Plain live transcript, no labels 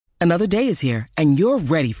Another day is here, and you're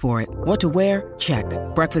ready for it. What to wear? Check.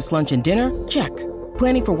 Breakfast, lunch, and dinner? Check.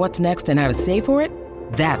 Planning for what's next and how to save for it?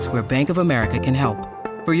 That's where Bank of America can help.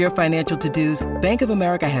 For your financial to-dos, Bank of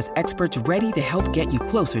America has experts ready to help get you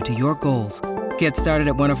closer to your goals. Get started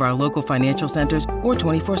at one of our local financial centers or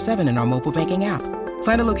 24/7 in our mobile banking app.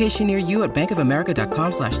 Find a location near you at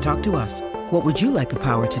bankofamerica.com/talktous. What would you like the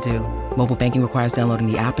power to do? Mobile banking requires downloading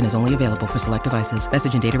the app and is only available for select devices.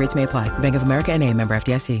 Message and data rates may apply. Bank of America N.A., member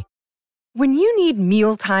FDIC. When you need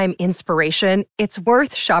mealtime inspiration, it's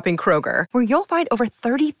worth shopping Kroger, where you'll find over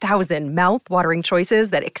 30,000 mouth-watering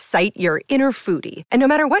choices that excite your inner foodie. And no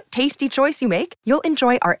matter what tasty choice you make, you'll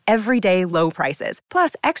enjoy our everyday low prices,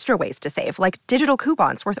 plus extra ways to save, like digital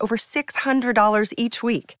coupons worth over $600 each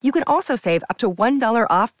week. You can also save up to $1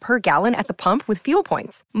 off per gallon at the pump with fuel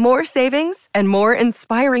points. More savings and more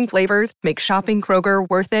inspiring flavors make shopping Kroger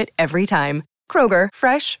worth it every time. Kroger,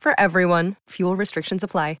 fresh for everyone. Fuel restrictions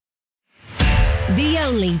apply. The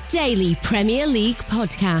only daily Premier League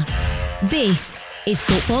podcast. This is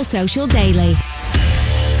Football Social Daily.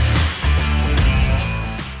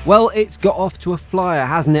 Well, it's got off to a flyer,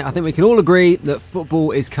 hasn't it? I think we can all agree that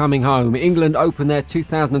football is coming home. England opened their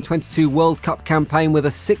 2022 World Cup campaign with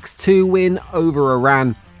a 6-2 win over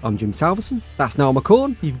Iran. I'm Jim Salverson. That's Niall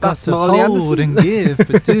McCorn. You've got That's to Marley hold Anderson. and give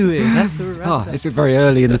for doing. It's very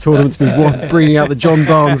early in the tournament to be bringing out the John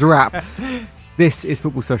Barnes rap. This is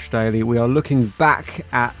Football Social Daily. We are looking back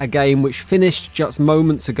at a game which finished just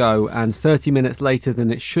moments ago and 30 minutes later than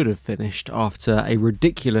it should have finished after a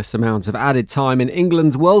ridiculous amount of added time in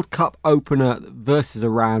England's World Cup opener versus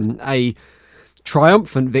Iran. A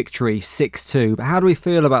triumphant victory, 6-2. But how do we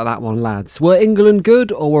feel about that one, lads? Were England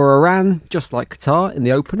good, or were Iran, just like Qatar in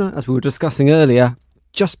the opener, as we were discussing earlier,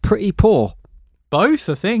 just pretty poor? Both,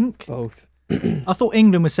 I think. Both. I thought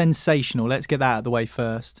England was sensational. Let's get that out of the way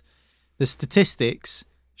first. The statistics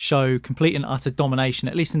show complete and utter domination,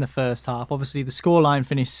 at least in the first half. Obviously, the scoreline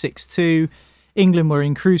finished 6-2. England were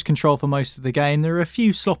in cruise control for most of the game. There were a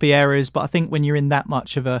few sloppy errors, but I think when you're in that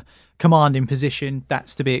much of a commanding position,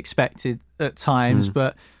 that's to be expected at times.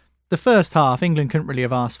 But the first half, England couldn't really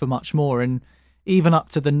have asked for much more. And even up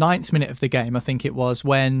to the 9th minute of the game, I think it was,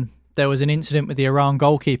 when there was an incident with the Iran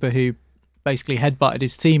goalkeeper who basically headbutted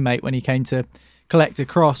his teammate when he came to collect a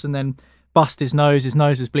cross and then bust his nose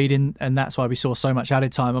was bleeding, and that's why we saw so much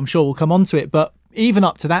added time. I'm sure we'll come on to it, but even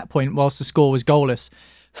up to that point, whilst the score was goalless,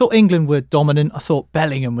 I thought England were dominant. I thought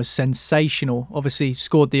Bellingham was sensational. Obviously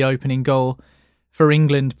scored the opening goal for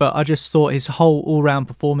England, but I just thought his whole all-round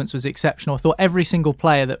performance was exceptional. I thought every single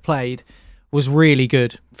player that played was really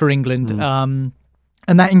good for England, and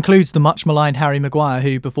that includes the much-maligned Harry Maguire,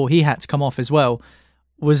 who, before he had to come off as well,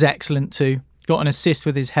 was excellent too. Got an assist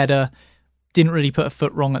with his header, didn't really put a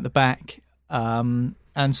foot wrong at the back.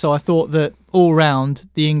 And so I thought that all round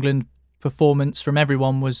the England performance from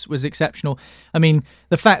everyone was exceptional. I mean,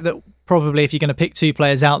 the fact that probably if you're going to pick two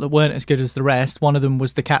players out that weren't as good as the rest, one of them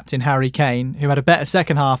was the captain, Harry Kane, who had a better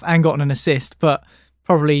second half and got an assist, but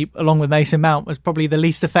probably, along with Mason Mount, was probably the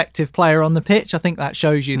least effective player on the pitch. I think that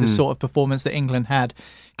shows you the sort of performance that England had.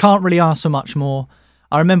 Can't really ask for much more.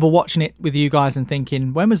 I remember watching it with you guys and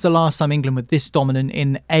thinking, when was the last time England were this dominant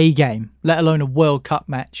in a game, let alone a World Cup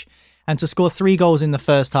match? And to score 3 goals in the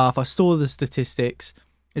first half, I saw the statistics.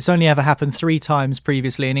 It's only ever happened 3 times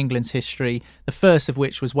previously in England's history, the first of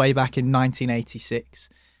which was way back in 1986.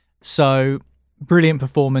 So, brilliant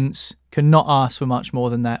performance. Could not ask for much more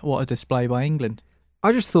than that. What a display by England.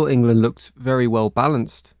 I just thought England looked very well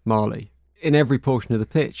balanced, Marley, in every portion of the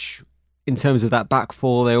pitch. In terms of that back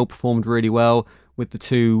four, they all performed really well, with the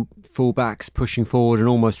 2 fullbacks pushing forward and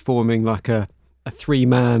almost forming like a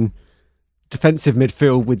 3-man defensive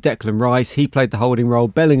midfield with Declan Rice. He played the holding role.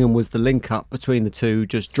 Bellingham was the link-up between the two,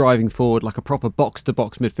 just driving forward like a proper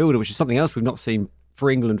box-to-box midfielder, which is something else we've not seen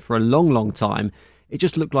for England for a long, long time. It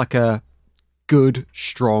just looked like a good,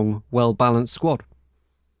 strong, well-balanced squad.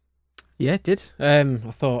 Yeah, it did.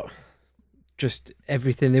 I thought just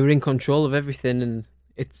everything, they were in control of everything, and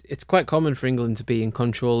it's quite common for England to be in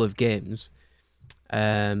control of games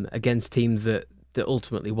against teams that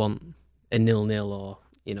ultimately want a 0-0 or,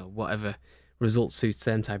 whatever result suits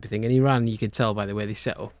them type of thing. And Iran, you could tell by the way they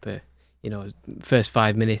set up, first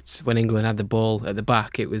 5 minutes when England had the ball at the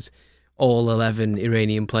back, it was all 11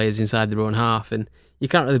 Iranian players inside their own half, and you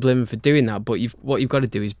can't really blame them for doing that, but what you've got to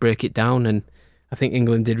do is break it down, and I think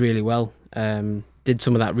England did really well, did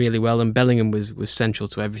some of that really well, and Bellingham was central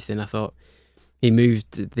to everything. I thought he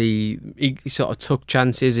he sort of took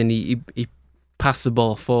chances, and he passed the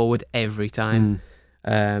ball forward every time,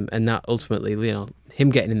 and that ultimately, him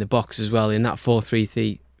getting in the box as well in that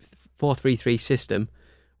 4-3-3 system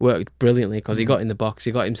worked brilliantly because he got in the box,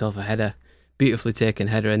 he got himself a header, beautifully taken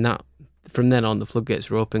header, and that from then on the floodgates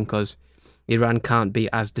were open because Iran can't be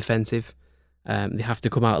as defensive. They have to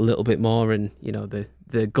come out a little bit more, and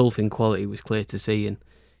the golfing quality was clear to see. And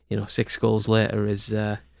 6 goals later is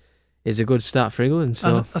a good start for England.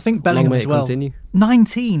 So and I think Bellingham as well. Continue.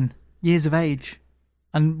 19 years of age,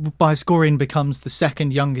 and by scoring becomes the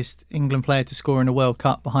second youngest England player to score in a World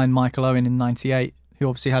Cup behind Michael Owen in '98, who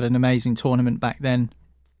obviously had an amazing tournament back then,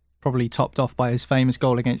 probably topped off by his famous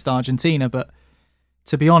goal against Argentina. But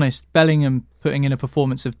to be honest, Bellingham putting in a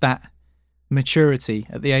performance of that maturity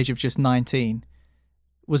at the age of just 19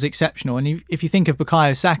 was exceptional. And if you think of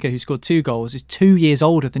Bukayo Saka, who scored 2 goals, is 2 years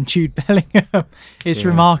older than Jude Bellingham. It's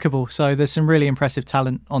remarkable. So there's some really impressive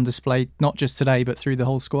talent on display, not just today, but through the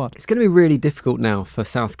whole squad. It's going to be really difficult now for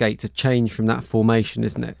Southgate to change from that formation,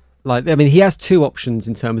 isn't it? He has 2 options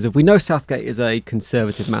in terms of, we know Southgate is a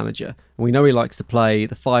conservative manager, and we know he likes to play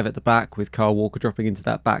the 5 at the back with Kyle Walker dropping into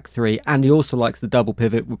that back 3, and he also likes the double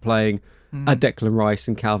pivot with playing a Declan Rice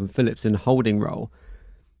and Calvin Phillips in a holding role.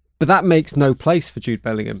 But that makes no place for Jude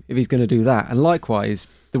Bellingham if he's going to do that. And likewise,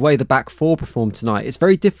 the way the back 4 performed tonight, it's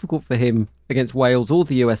very difficult for him against Wales or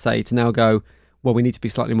the USA to now go, well, we need to be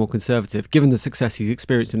slightly more conservative, given the success he's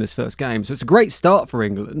experienced in his first game. So it's a great start for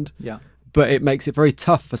England. Yeah. But it makes it very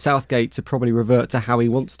tough for Southgate to probably revert to how he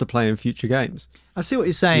wants to play in future games. I see what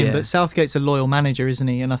you're saying, but Southgate's a loyal manager, isn't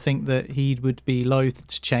he? And I think that he would be loath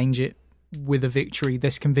to change it with a victory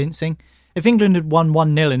this convincing. If England had won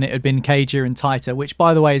 1-0 and it had been cagier and tighter, which,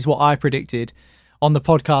 by the way, is what I predicted on the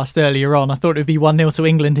podcast earlier on. I thought it would be 1-0 to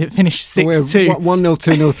England. It finished 6-2. 1-0,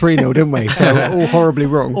 2-0, 3-0, didn't we? So all horribly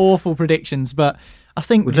wrong. Awful predictions, but I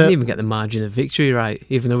think we didn't even get the margin of victory right,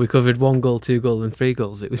 even though we covered 1 goal, 2 goal and 3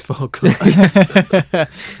 goals. It was 4 goals.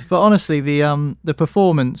 But honestly, the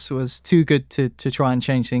performance was too good to try and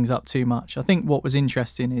change things up too much. I think what was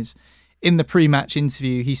interesting is in the pre-match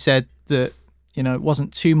interview, he said that it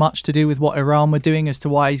wasn't too much to do with what Iran were doing as to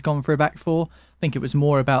why he's gone for a back 4. I think it was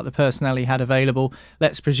more about the personnel he had available.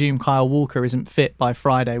 Let's presume Kyle Walker isn't fit by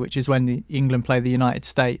Friday, which is when England play the United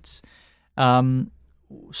States.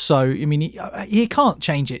 So, he can't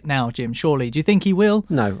change it now, Jim, surely. Do you think he will?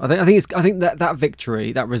 No, I think that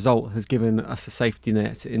victory, that result has given us a safety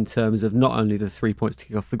net in terms of not only the 3 points to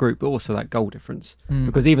kick off the group, but also that goal difference.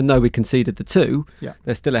 Because even though we conceded the 2,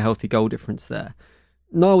 there's still a healthy goal difference there.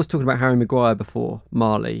 Niall was talking about Harry Maguire before.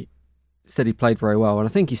 Marley said he played very well, and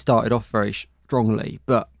I think he started off very strongly,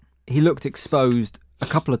 but he looked exposed a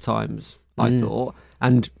couple of times, I thought,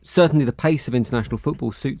 and certainly the pace of international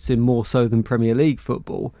football suits him more so than Premier League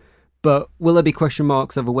football. But will there be question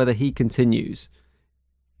marks over whether he continues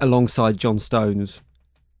alongside John Stones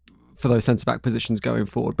for those centre-back positions going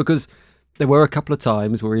forward? Because there were a couple of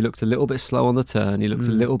times where he looked a little bit slow on the turn, he looked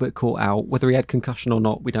a little bit caught out. Whether he had concussion or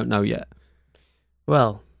not, we don't know yet.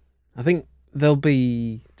 Well, I think there'll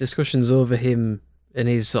be discussions over him and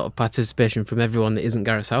his sort of participation from everyone that isn't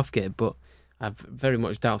Gareth Southgate, but I very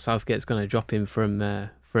much doubt Southgate's going to drop him from the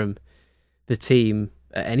team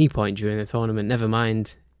at any point during the tournament, never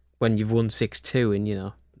mind when you've won 6-2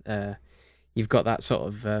 and, you've got that sort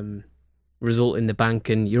of result in the bank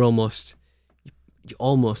and you're almost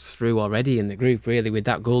through already in the group, really, with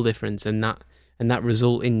that goal difference and that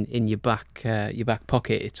result in your back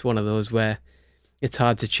pocket. It's one of those where it's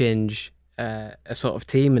hard to change a sort of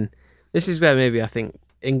team, and this is where maybe I think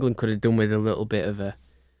England could have done with a little bit of a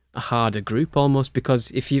harder group almost,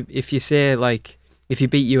 because if you say, like, if you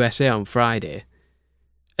beat USA on Friday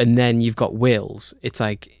and then you've got Wales, it's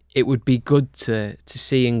like it would be good to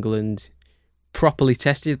see England properly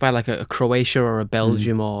tested by like a Croatia or a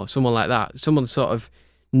Belgium or someone like that, someone sort of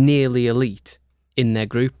nearly elite in their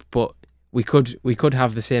group. But we could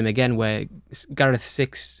have the same again where Gareth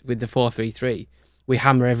 6 with the 4-3-3. We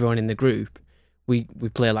hammer everyone in the group. We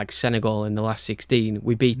play like Senegal in the last 16.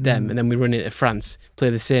 We beat them, and then we run into France, play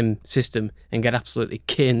the same system, and get absolutely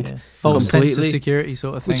caned. False sense of security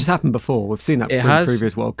sort of thing. Which has happened before. We've seen that before in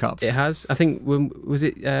previous World Cups. It has. I think, was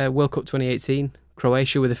it World Cup 2018?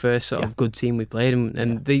 Croatia were the first sort of good team we played,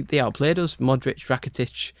 and they outplayed us. Modric,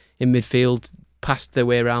 Rakitic in midfield passed their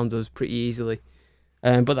way around us pretty easily.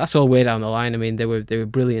 But that's all way down the line. I mean, they were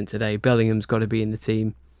brilliant today. Bellingham's got to be in the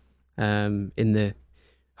team in the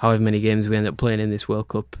however many games we end up playing in this World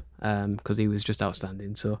Cup, because he was just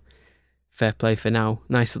outstanding. So fair play for now.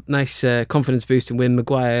 Nice confidence boosting win.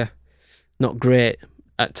 Maguire, not great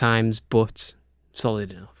at times, but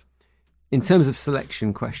solid enough. In terms of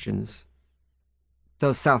selection questions,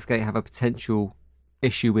 does Southgate have a potential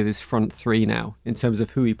issue with his front 3 now in terms of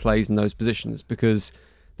who he plays in those positions? Because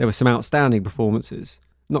there were some outstanding performances.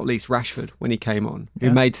 not least Rashford, when he came on,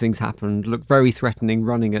 who made things happen, looked very threatening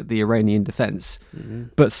running at the Iranian defence.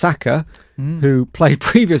 But Saka, who played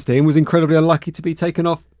previously and was incredibly unlucky to be taken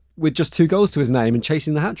off with just 2 goals to his name and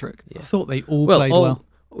chasing the hat-trick. I thought they all played well.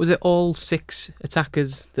 Was it all 6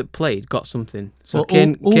 attackers that played got something? So Well,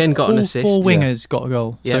 Kane got an assist. All 4 wingers got a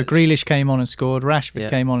goal. Yeah. So Grealish came on and scored, Rashford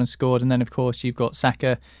came on and scored, and then of course you've got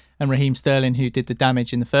Saka and Raheem Sterling who did the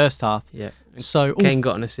damage in the first half. Yeah. So Kane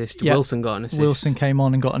got an assist. Yeah. Wilson got an assist. Wilson came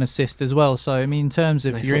on and got an assist as well. So I mean, in terms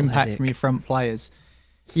of Nice your little impact headache. from your front players,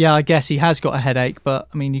 yeah, I guess he has got a headache, but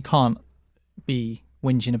I mean, you can't be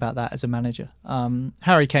whinging about that as a manager.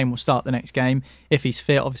 Harry Kane will start the next game if he's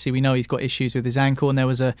fit. Obviously, we know he's got issues with his ankle, and there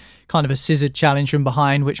was a kind of a scissored challenge from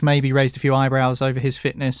behind, which maybe raised a few eyebrows over his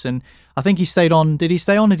fitness. And I think he stayed on. Did he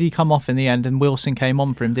stay on? Or did he come off in the end? And Wilson came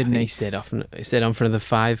on for him, didn't he? He stayed off. He stayed on for another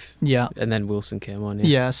 5. Yeah. And then Wilson came on.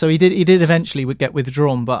 Yeah. So he did eventually get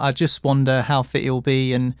withdrawn, but I just wonder how fit he'll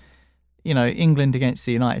be. And you know, England against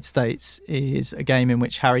the United States is a game in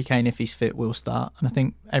which Harry Kane, if he's fit, will start, and I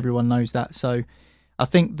think everyone knows that. So I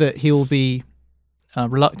think that he'll be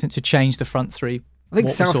reluctant to change the front 3. I think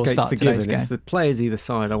what we saw Southgate's start the today's given. It's game. the players either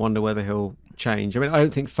side. I wonder whether he'll change. I mean, I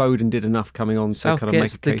don't think Foden did enough coming on to kind of make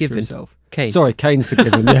Southgate's a the case given. for himself. Kane. Sorry, Kane's the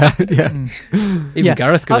given. Yeah. Even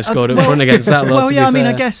Gareth could have scored up front against that lot. Well, to yeah, be I mean,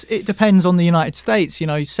 I fair. guess it depends on the United States. You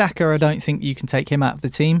know, Saka, I don't think you can take him out of the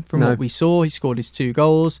team from No. what we saw. He scored his 2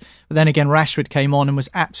 goals. But then again, Rashford came on and was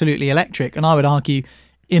absolutely electric. And I would argue,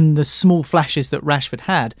 in the small flashes that Rashford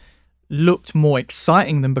had, looked more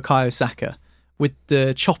exciting than Bukayo Saka. With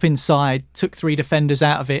the chop inside, took 3 defenders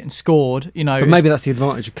out of it and scored. You know, But maybe that's the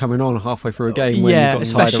advantage of coming on halfway through a game when you've got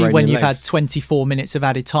especially tired when Iranian you've legs. had 24 minutes of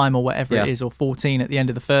added time or whatever Yeah. it is, or 14 at the end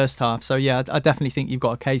of the first half. So yeah, I definitely think you've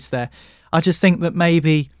got a case there. I just think that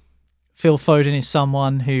maybe Phil Foden is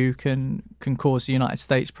someone who can cause the United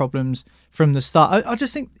States problems from the start. I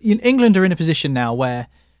just think England are in a position now where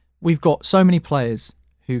we've got so many players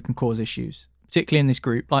who can cause issues, particularly in this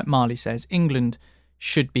group. Like Marley says, England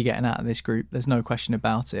should be getting out of this group. There's no question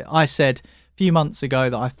about it. I said a few months ago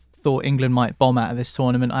that I thought England might bomb out of this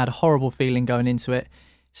tournament. I had a horrible feeling going into it.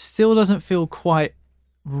 Still doesn't feel quite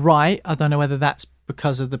right. I don't know whether that's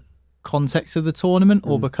because of the context of the tournament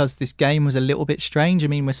or because this game was a little bit strange. I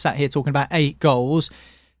mean, we're sat here talking about 8 goals,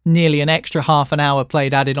 nearly an extra half an hour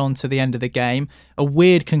played added on to the end of the game, a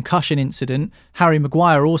weird concussion incident, Harry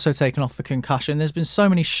Maguire also taken off for concussion. There's been so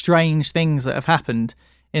many strange things that have happened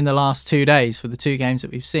in the last 2 days for the 2 games that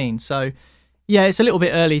we've seen. So, yeah, it's a little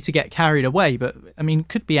bit early to get carried away, but, I mean,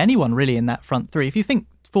 could be anyone really in that front 3. If you think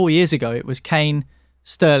 4 years ago it was Kane,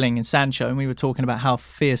 Sterling and Sancho, and we were talking about how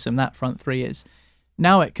fearsome that front 3 is,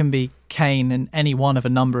 now it can be Kane and any one of a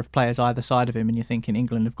number of players either side of him, and you're thinking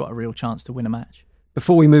England have got a real chance to win a match.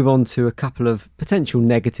 Before we move on to a couple of potential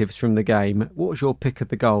negatives from the game, what was your pick of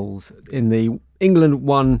the goals in the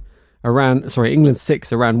England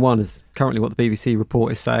 6, Iran 1 is currently what the BBC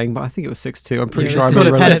report is saying, but I think it was 6-2. I'm pretty sure I it's got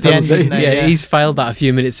a remember pen that at the end, penalty. didn't they? Yeah, he's filed that a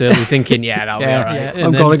few minutes early, thinking, that'll be all right. Yeah.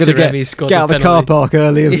 I'm going to get out of the car park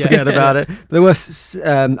early and forget about it. There were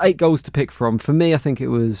 8 goals to pick from. For me, I think it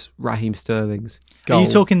was Raheem Sterling's goal. Are you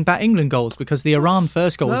talking about England goals? Because the Iran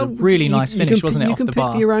first goal was a really nice finish, wasn't it, off the bar? You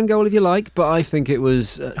can pick the Iran goal if you like, but I think it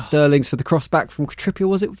was Sterling's for the crossback from Trippier,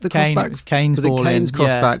 was it? For the Kane, crossback? it was Kane's was it ball Kane's in?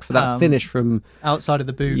 crossback Yeah. for that finish from... outside of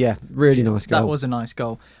the boot. Yeah, really nice goal. That was a nice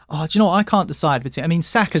goal. Oh, do you know what? I can't decide between... I mean,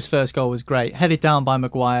 Saka's first goal was great. Headed down by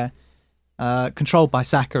Maguire, controlled by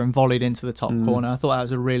Saka and volleyed into the top corner. I thought that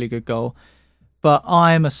was a really good goal. But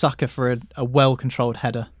I'm a sucker for a well-controlled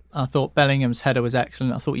header. I thought Bellingham's header was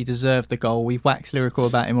excellent. I thought he deserved the goal. We've waxed lyrical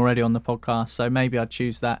about him already on the podcast, so maybe I'd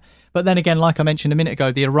choose that. But then again, like I mentioned a minute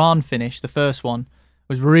ago, the Iran finish, the first one,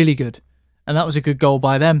 was really good. And that was a good goal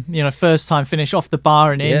by them. You know, first time finish off the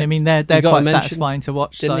bar and in. Yeah. I mean, they're You got quite to mention- satisfying to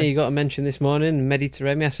watch. Didn't So. he? You got to mention this morning, Mehdi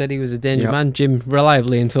Taremi. I said he was a danger Yeah. man. Jim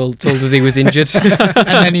reliably and told us he was injured. And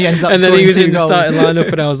then he ends up and then scoring he was 2 in the goals. starting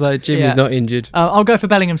lineup, and I was like, Jim Yeah. is not injured. I'll go for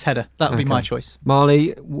Bellingham's header. That'll be Okay. my choice.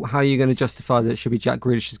 Marley, how are you going to justify that it should be Jack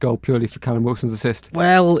Grealish's goal purely for Callum Wilson's assist?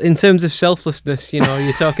 Well, in terms of selflessness, you're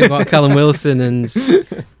talking about Callum Wilson and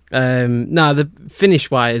the finish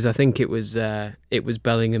wise, I think it was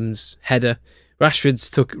Bellingham's header.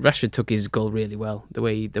 Rashford took his goal really well, the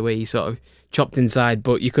way he sort of chopped inside,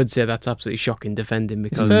 but you could say that's absolutely shocking defending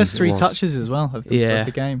because His first 3 was. touches as well of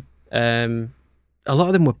the game. a lot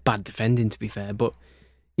of them were bad defending, to be fair, but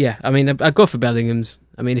yeah, I mean, I'd go for Bellingham's.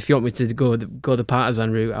 I mean, if you want me to go the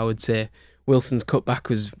partisan route, I would say Wilson's cutback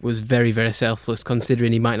was very, very selfless,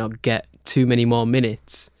 considering he might not get too many more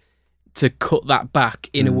minutes to cut that back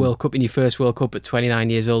in a World Cup, in your first World Cup at 29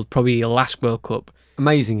 years old, probably your last World Cup.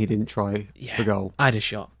 Amazing he didn't try for goal. I had a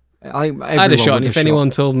shot. I'd have shot. If anyone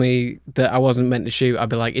told me that I wasn't meant to shoot, I'd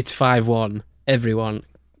be like, it's 5-1. Everyone,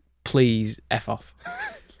 please F off.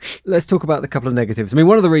 Let's talk about the couple of negatives. I mean,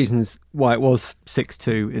 one of the reasons why it was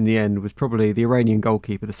 6-2 in the end was probably the Iranian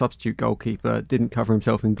goalkeeper, the substitute goalkeeper, didn't cover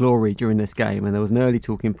himself in glory during this game. And there was an early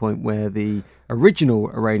talking point where the original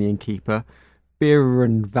Iranian keeper,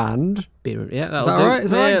 Biranvand. Yeah, that'll Is that do. all right?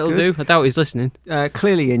 Is that right? It'll Good. do. I doubt he's listening.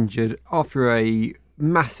 Clearly injured after a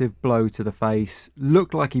massive blow to the face.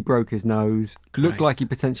 Looked like he broke his nose. Looked Christ. like he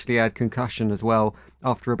potentially had concussion as well.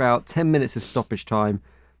 After about 10 minutes of stoppage time,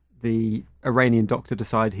 the Iranian doctor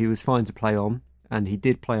decided he was fine to play on, and he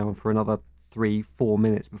did play on for another 3-4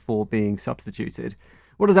 minutes before being substituted.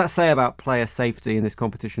 What does that say about player safety in this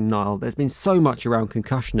competition, Niall? There's been so much around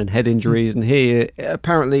concussion and head injuries, and here,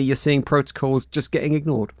 apparently, you're seeing protocols just getting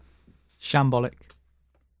ignored. Shambolic.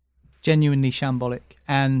 Genuinely shambolic.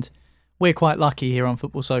 And we're quite lucky here on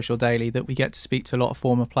Football Social Daily that we get to speak to a lot of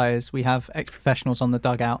former players. We have ex-professionals on the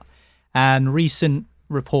dugout, and recent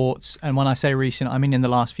reports, and when I say recent, I mean in the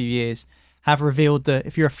last few years, have revealed that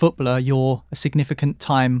if you're a footballer, you're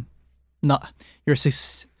significantly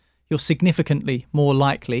more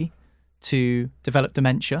likely to develop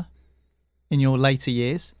dementia in your later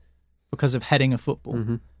years because of heading a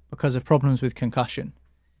football, because of problems with concussion.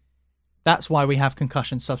 That's why we have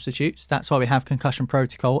concussion substitutes. That's why we have concussion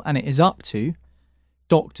protocol, and it is up to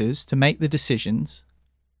doctors to make the decisions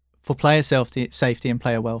for player safety and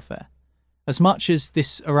player welfare. As much as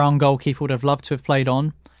this Iran goalkeeper would have loved to have played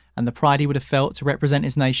on, and the pride he would have felt to represent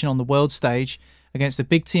his nation on the world stage against a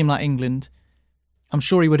big team like England, I'm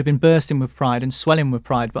sure he would have been bursting with pride and swelling with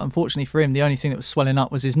pride. But unfortunately for him, the only thing that was swelling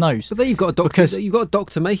up was his nose. But then you've got a doctor. You've got a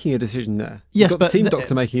doctor making a decision there. Yes, you've got but the team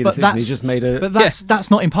doctor making a decision. He just made a. But that's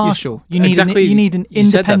not impartial. You need an You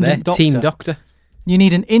said that there, independent doctor. team doctor. You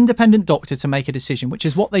need an independent doctor to make a decision, which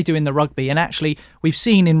is what they do in the rugby. And actually, we've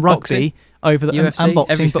seen in rugby Boxing, UFC, and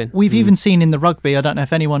boxing, everything. but we've even seen in the rugby. I don't know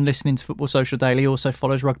if anyone listening to Football Social Daily also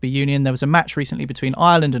follows rugby union. There was a match recently between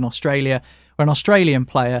Ireland and Australia where an Australian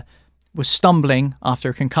player was stumbling after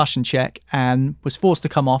a concussion check and was forced to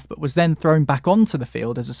come off, but was then thrown back onto the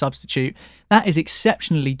field as a substitute. That is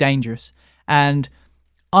exceptionally dangerous. And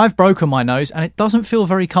I've broken my nose and it doesn't feel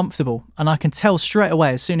very comfortable. And I can tell straight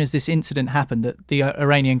away as soon as this incident happened that the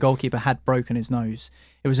Iranian goalkeeper had broken his nose.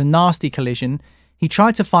 It was a nasty collision. He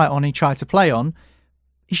tried to fight on, he tried to play on.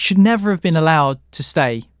 He should never have been allowed to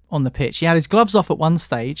stay on the pitch. He had his gloves off at one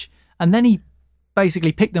stage and then he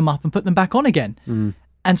basically picked them up and put them back on again.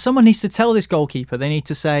 And someone needs to tell this goalkeeper, they need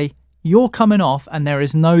to say, you're coming off, and there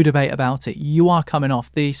is no debate about it. You are coming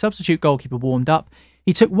off. The substitute goalkeeper warmed up.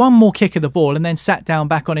 He took one more kick of the ball and then sat down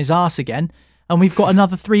back on his arse again. And we've got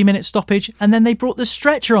another 3-minute stoppage. And then they brought the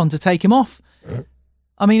stretcher on to take him off.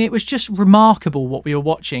 I mean, it was just remarkable what we were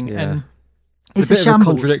watching. Yeah. And It's a a bit shambles.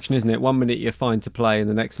 of a contradiction, isn't it? 1 minute you're fine to play, and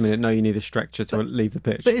the next minute, no, you need a stretcher to leave the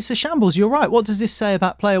pitch. But it's a shambles. You're right. What does this say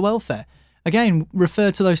about player welfare? Again, refer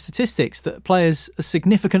to those statistics that players are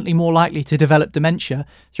significantly more likely to develop dementia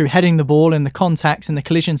through heading the ball and the contacts and the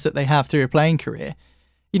collisions that they have through a playing career.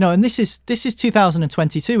 You know, and this is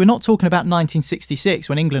 2022. We're not talking about 1966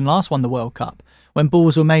 when England last won the World Cup, when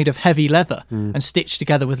balls were made of heavy leather and stitched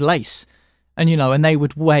together with lace. And, you know, and they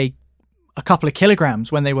would weigh a couple of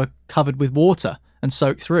kilograms when they were covered with water and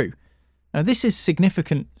soaked through. Now, this is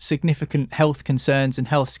significant health concerns and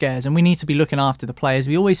health scares, and we need to be looking after the players.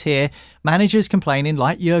 We always hear managers complaining,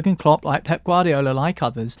 like Jurgen Klopp, like Pep Guardiola, like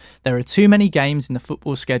others, there are too many games in the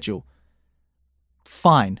football schedule.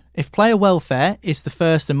 Fine. If player welfare is the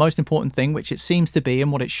first and most important thing, which it seems to be and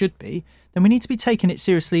what it should be, then we need to be taking it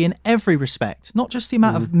seriously in every respect. Not just the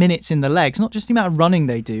amount of minutes in the legs, not just the amount of running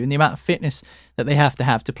they do and the amount of fitness that they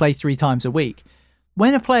have to play 3 times a week.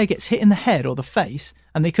 When a player gets hit in the head or the face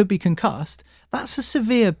and they could be concussed,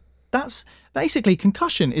 that's basically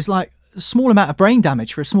concussion is like a small amount of brain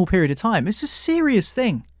damage for a small period of time. It's a serious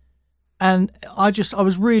thing. And I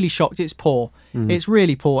was really shocked. It's poor. It's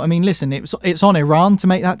really poor. I mean, listen, it's on Iran to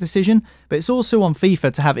make that decision, but it's also on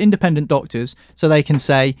FIFA to have independent doctors so they can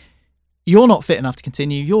say, you're not fit enough to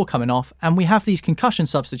continue, you're coming off. And we have these concussion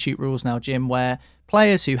substitute rules now, Jim, where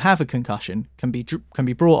players who have a concussion can be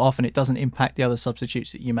brought off and it doesn't impact the other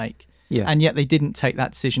substitutes that you make. Yeah. And yet they didn't take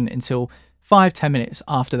that decision until 5-10 minutes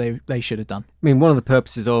after they should have done. I mean, one of the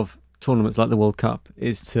purposes of tournaments like the World Cup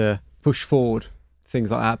is to push forward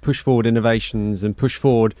things like that, push forward innovations and push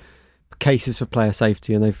forward cases for player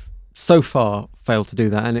safety, and they've so far failed to do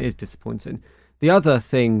that, and it is disappointing. The other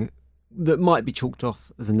thing that might be chalked off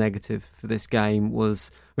as a negative for this game was,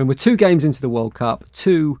 I mean, we're 2 games into the World Cup,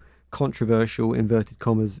 2 controversial, inverted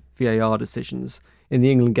commas, VAR decisions. In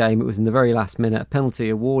the England game, it was in the very last minute, a penalty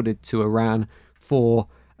awarded to Iran for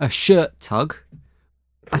a shirt tug.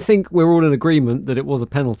 I think we're all in agreement that it was a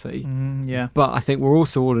penalty. Yeah. But I think we're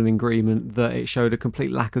also all in agreement that it showed a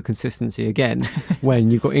complete lack of consistency again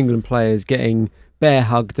when you've got England players getting bear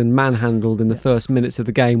hugged and manhandled in the first minutes of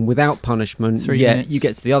the game without punishment. 3 Yet minutes. you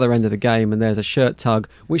get to the other end of the game and there's a shirt tug,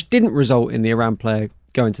 which didn't result in the Iran player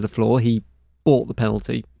going to the floor. He bought the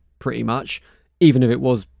penalty pretty much, even if it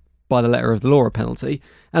was by the letter of the law a penalty.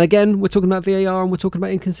 And again, we're talking about VAR and we're talking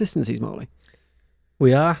about inconsistencies, Marley.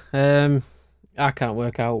 We are. I can't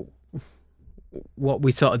work out what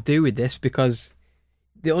we sort of do with this, because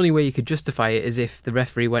the only way you could justify it is if the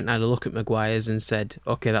referee went and had a look at Maguire's and said,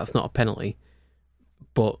 okay, that's not a penalty.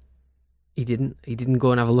 But he didn't. He didn't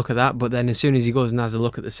go and have a look at that. But then as soon as he goes and has a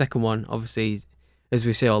look at the second one, obviously, as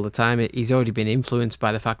we say all the time, he's already been influenced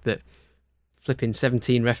by the fact that flipping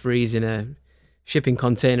 17 referees in a shipping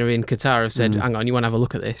container in Qatar have said, hang on, you want to have a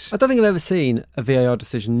look at this? I don't think I've ever seen a VAR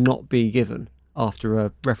decision not be given after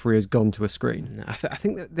a referee has gone to a screen. I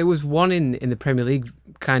think that there was one in the Premier League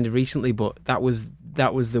kind of recently, but that was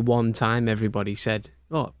the one time everybody said,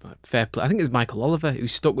 oh, fair play. I think it was Michael Oliver who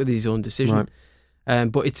stuck with his own decision.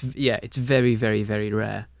 Right. But it's very, very, very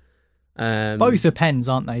rare. Both are pens,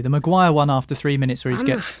 aren't they? The Maguire one after 3 minutes where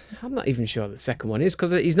I'm not even sure the second one is,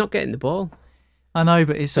 because he's not getting the ball. I know,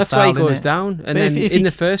 but it's That's a foul, why he goes innit? down. And But then if in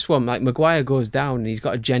the first one, like Maguire goes down and he's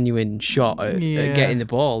got a genuine shot at getting the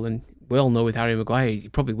ball, and we all know with Harry Maguire he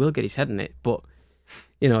probably will get his head in it. But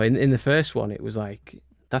in the first one it was like,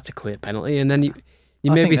 that's a clear penalty, and then you I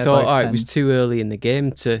maybe think they're thought, both it was pens. too early in the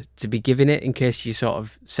game to be giving it, in case you sort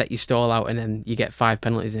of set your stall out and then you get 5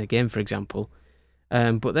 penalties in a game, for example.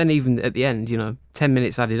 But then even at the end, 10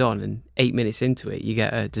 minutes added on and 8 minutes into it, you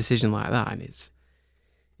get a decision like that, and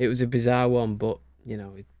it was a bizarre one. But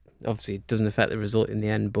obviously it doesn't affect the result in the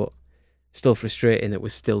end. But still frustrating that we're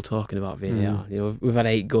still talking about VAR. We've had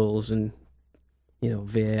 8 goals and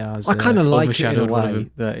VAR's I kind of like it in a overshadowed one of way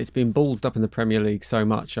them. that it's been ballsed up in the Premier League so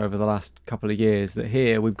much over the last couple of years that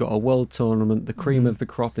here we've got a world tournament, the cream of the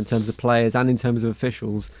crop in terms of players and in terms of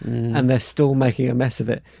officials, and they're still making a mess of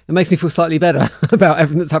it. It makes me feel slightly better about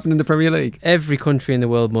everything that's happened in the Premier League. Every country in the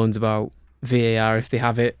world moans about VAR if they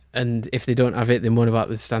have it, and if they don't have it, they moan about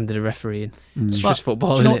the standard of refereeing. It's But just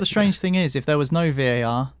football. do you know innit? what the strange thing is? If there was no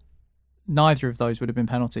VAR, neither of those would have been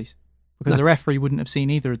penalties. Because No. the referee wouldn't have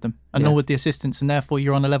seen either of them, and nor would the assistants, and therefore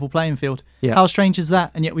you're on a level playing field. Yeah. How strange is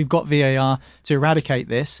that? And yet we've got VAR to eradicate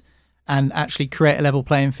this and actually create a level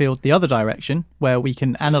playing field the other direction, where we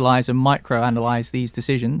can analyse and micro-analyse these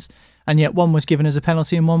decisions, and yet one was given as a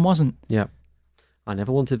penalty and one wasn't. Yeah. I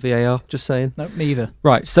never wanted VAR, just saying. No, neither.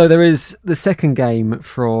 Right, so there is the second game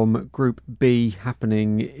from Group B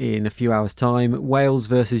happening in a few hours' time. Wales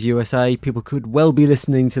versus USA. People could well be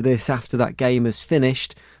listening to this after that game has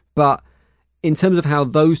finished, but in terms of how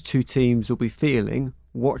those two teams will be feeling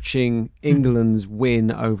watching England's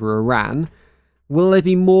win over Iran, will they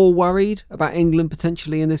be more worried about England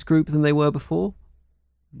potentially in this group than they were before?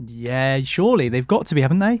 Yeah, surely they've got to be,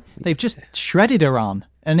 haven't they? They've just shredded Iran,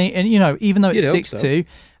 and even though it's You'd hope 6-2,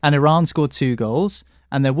 and Iran scored 2 goals,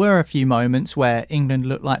 and there were a few moments where England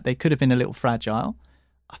looked like they could have been a little fragile.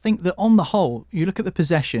 I think that on the whole, you look at the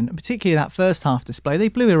possession, and particularly that first half display, they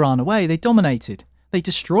blew Iran away. They dominated. They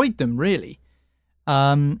destroyed them, really.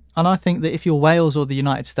 And I think that if you're Wales or the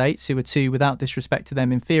United States, who are two, without disrespect to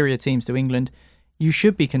them, inferior teams to England, you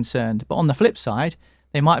should be concerned. But on the flip side,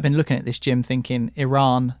 they might have been looking at this, Jim, thinking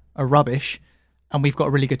Iran are rubbish, and we've got a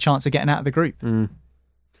really good chance of getting out of the group.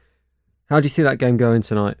 How do you see that game going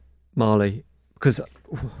tonight, Marley? Because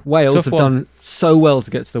Wales Tough have one. done so well to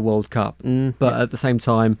get to the World Cup, but at the same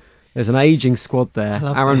time, there's an ageing squad there. I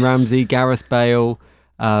love Aaron this. Ramsey, Gareth Bale,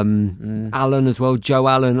 Allen as well, Joe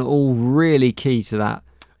Allen, all really key to that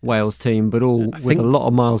Wales team, but all with think a lot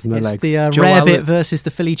of miles in their It's legs. the Joe rare bit Allen- versus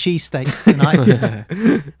the Philly cheesesteaks tonight.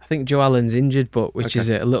 I think Joe Allen's injured, but which is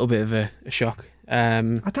a little bit of a shock. I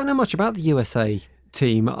don't know much about the USA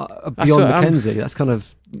team That's beyond what I'm- Mackenzie. That's kind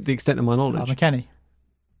of the extent of my knowledge. McKennie.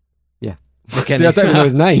 See, I don't even know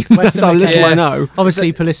his name. Weston That's how little McKennie. I know.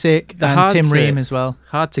 Obviously, Pulisic they're and hard Tim to- Ream as well.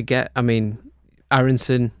 Hard to get. I mean,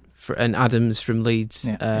 Aronson and Adams from Leeds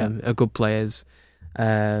are good players.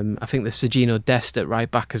 I think there's Sergino Dest at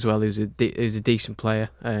right back as well, who's a decent player,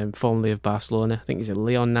 formerly of Barcelona. I think he's at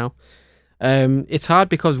Lyon now. It's hard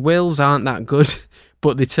because Wales aren't that good,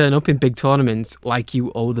 but they turn up in big tournaments like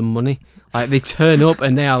you owe them money. Like they turn up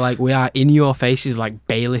and they are like, we are in your faces like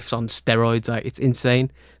bailiffs on steroids. Like it's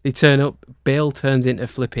insane. They turn up. Bale turns into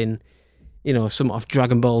flipping, some off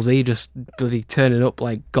Dragon Ball Z, just bloody turning up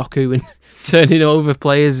like Goku and turning over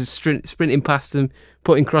players, sprinting past them,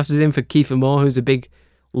 putting crosses in for Kiefer Moore, who's a big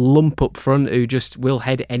lump up front who just will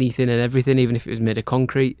head anything and everything, even if it was made of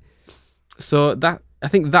concrete. So that, I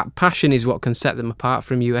think that passion is what can set them apart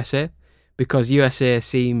from USA, because USA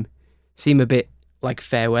seem a bit like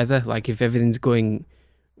fair weather. Like if everything's going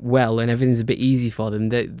well and everything's a bit easy for them,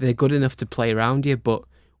 they're good enough to play around you, but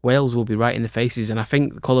Wales will be right in the faces. And I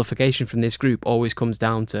think the qualification from this group always comes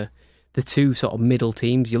down to the two sort of middle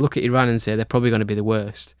teams. You look at Iran and say they're probably going to be the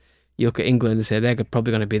worst. You look at England and say they're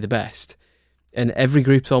probably going to be the best. And every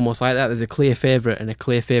group's almost like that. There's a clear favourite and a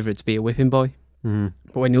clear favourite to be a whipping boy. But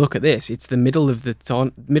when you look at this, it's the middle of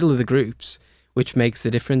the groups which makes the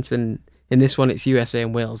difference. And in this one, it's USA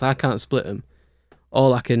and Wales. I can't split them.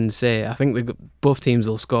 All I can say, I think both teams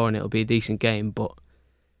will score and it'll be a decent game, but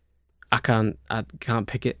I can't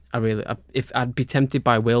pick it. If I'd be tempted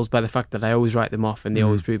by Wales by the fact that I always write them off and they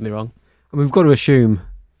always prove me wrong. And we've got to assume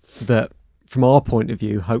that from our point of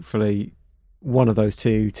view, hopefully one of those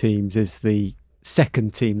two teams is the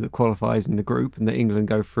second team that qualifies in the group, and that England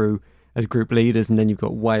go through as group leaders, and then you've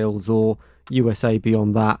got Wales or USA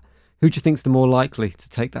beyond that. Who do you think's the more likely to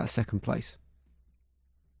take that second place?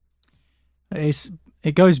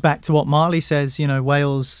 It goes back to what Marley says.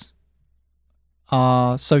 Wales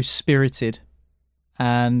are so spirited,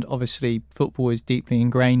 and obviously football is deeply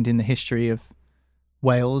ingrained in the history of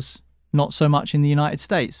Wales, not so much in the United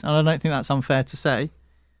States. And I don't think that's unfair to say.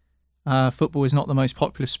 Football is not the most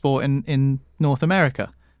popular sport in North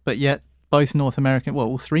America, but yet both North American,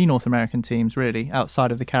 all three North American teams really,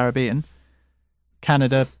 outside of the Caribbean,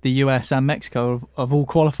 Canada, the US and Mexico have all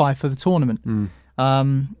qualified for the tournament.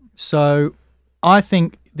 So I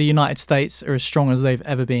think the United States are as strong as they've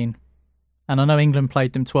ever been. And I know England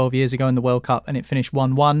played them 12 years ago in the World Cup and it finished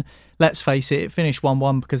 1-1. Let's face it finished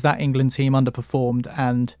 1-1 because that England team underperformed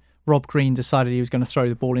and Rob Green decided he was going to throw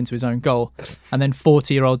the ball into his own goal. And then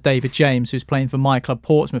 40-year-old David James, who's playing for my club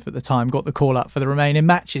Portsmouth at the time, got the call up for the remaining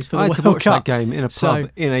matches for the World Cup. I had to watch that game in a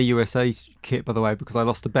pub in a USA kit, by the way, because I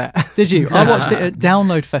lost a bet. Did you? I watched it at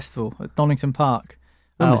Download Festival at Donington Park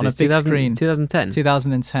on a big screen. 2010?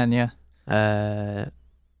 2010, yeah.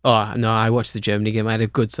 Oh, no, I watched the Germany game. I had a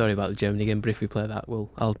good story about the Germany game, but if we play that,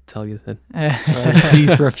 I'll tell you then.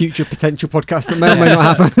 Tease for a future potential podcast that may or may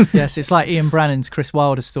not happen. Yes, it's like Ian Brannan's Chris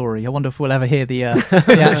Wilder story. I wonder if we'll ever hear the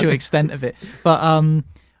actual extent of it. But I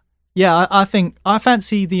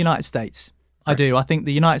fancy the United States. I do. I think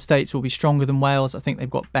the United States will be stronger than Wales. I think they've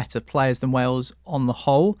got better players than Wales on the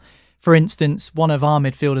whole. For instance, one of our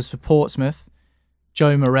midfielders for Portsmouth,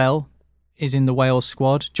 Joe Morrell, is in the Wales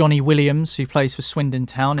squad. Johnny Williams, who plays for Swindon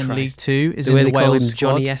Town in League Two, is in the Wales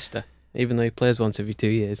squad. Johnny Esther, even though he plays once every 2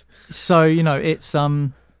 years. So it's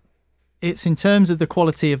in terms of the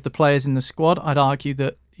quality of the players in the squad. I'd argue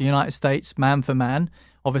that the United States, man for man.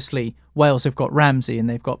 Obviously, Wales have got Ramsey and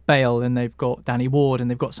they've got Bale and they've got Danny Ward and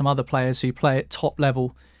they've got some other players who play at top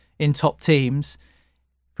level in top teams.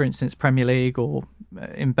 For instance, Premier League, or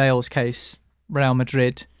in Bale's case, Real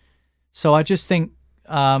Madrid. So I just think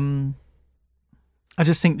the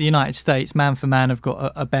United States, man for man, have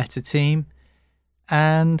got a better team,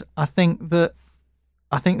 and I think that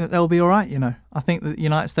they'll be all right. I think that the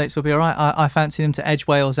United States will be all right. I fancy them to edge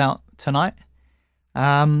Wales out tonight,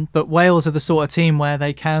 but Wales are the sort of team where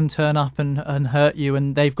they can turn up and hurt you,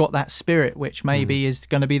 and they've got that spirit, which maybe is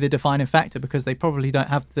going to be the defining factor, because they probably don't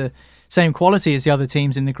have the same quality as the other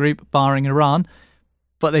teams in the group, barring Iran.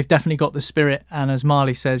 But they've definitely got the spirit, and as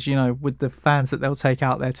Marley says, with the fans that they'll take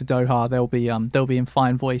out there to Doha, they'll be in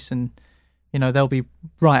fine voice, and they'll be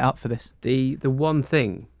right up for this. The one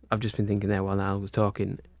thing I've just been thinking there while Niall was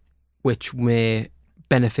talking, which may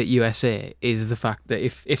benefit USA, is the fact that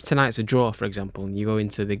if tonight's a draw, for example, and you go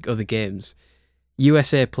into the other games,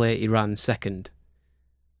 USA play Iran second.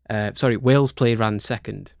 Wales play Iran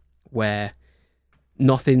second, where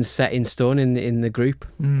nothing's set in stone in the group.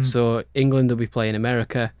 So England will be playing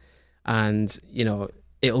America, and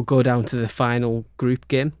it'll go down to the final group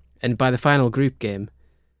game, and by the final group game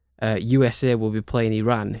USA will be playing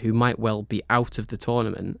Iran, who might well be out of the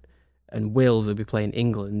tournament, and Wales will be playing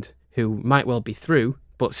England, who might well be through,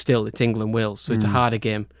 but still it's England-Wales, so it's a harder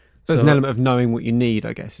game. So there's an element of knowing what you need,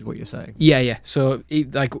 I guess, is what you're saying. Yeah. So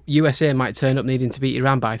USA might turn up needing to beat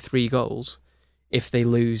Iran by 3 goals if they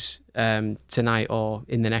lose tonight or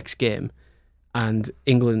in the next game, and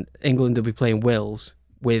England will be playing Wales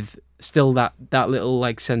with still that little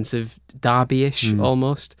sense of derby-ish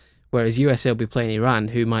almost, whereas USA will be playing Iran,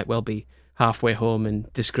 who might well be halfway home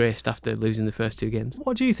and disgraced after losing the first 2 games.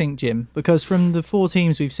 What do you think, Jim? Because from the 4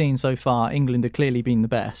 teams we've seen so far, England have clearly been the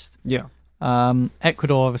best. Yeah.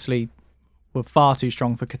 Ecuador obviously were far too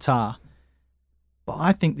strong for Qatar, but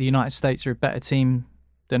I think the United States are a better team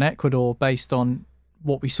than Ecuador based on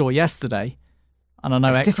what we saw yesterday. And I know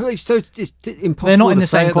it's difficult. It's impossible. They're not in to the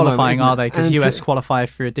say same at the moment, qualifying, isn't are it? they? Because And US qualify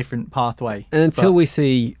through a different pathway. And until we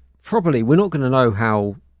see, probably, we're not going to know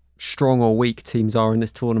how strong or weak teams are in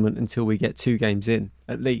this tournament until we get 2 games in,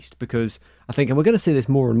 at least, because I think, and we're going to see this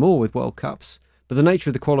more and more with World Cups, but the nature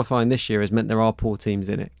of the qualifying this year has meant there are poor teams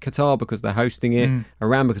in it. Qatar because they're hosting it,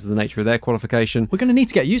 Iran because of the nature of their qualification. We're going to need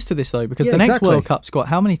to get used to this, though, because the next World Cup's got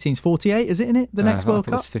how many teams? 48, is it in it? The next World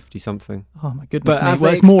Cup? It's 50-something. Oh, my goodness But me. as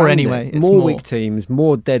Well, they it's more expand anyway. it, It's more weak teams,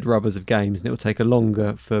 more dead rubbers of games, and it will take a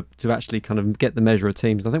longer to actually kind of get the measure of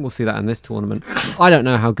teams. I think we'll see that in this tournament. I don't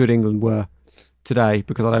know how good England were today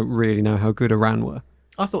because I don't really know how good Iran were.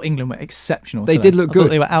 I thought England were exceptional. They today. did look I good. thought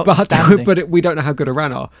they were outstanding. But we don't know how good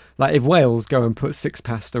Iran are. Like, if Wales go and put 6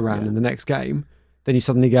 past Iran in the next game, then you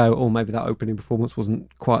suddenly go, oh, maybe that opening performance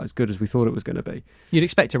wasn't quite as good as we thought it was going to be. You'd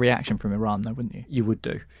expect a reaction from Iran, though, wouldn't you? You would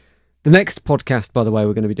do. The next podcast, by the way,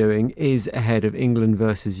 we're going to be doing is ahead of England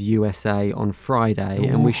versus USA on Friday.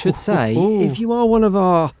 And we should say, if you are one of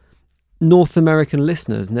our North American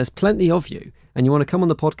listeners, and there's plenty of you, and you want to come on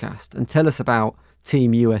the podcast and tell us about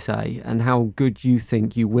Team USA and how good you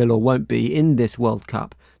think you will or won't be in this World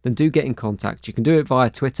Cup, then do get in contact. You can do it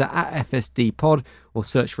via Twitter at FSDpod or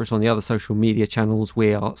search for us on the other social media channels.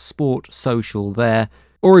 We are Sport Social there.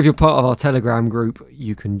 Or if you're part of our Telegram group,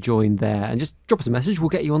 you can join there and just drop us a message. We'll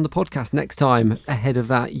get you on the podcast next time ahead of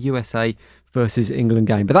that USA versus England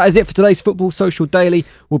game. But that is it for today's Football Social Daily.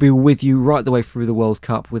 We'll be with you right the way through the World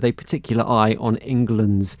Cup with a particular eye on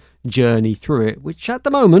England's journey through it, which at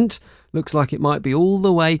the moment looks like it might be all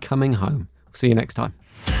the way coming home. We'll see you next time.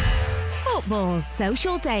 Football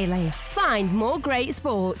Social Daily. Find more great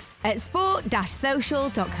sport at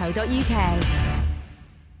sport-social.co.uk.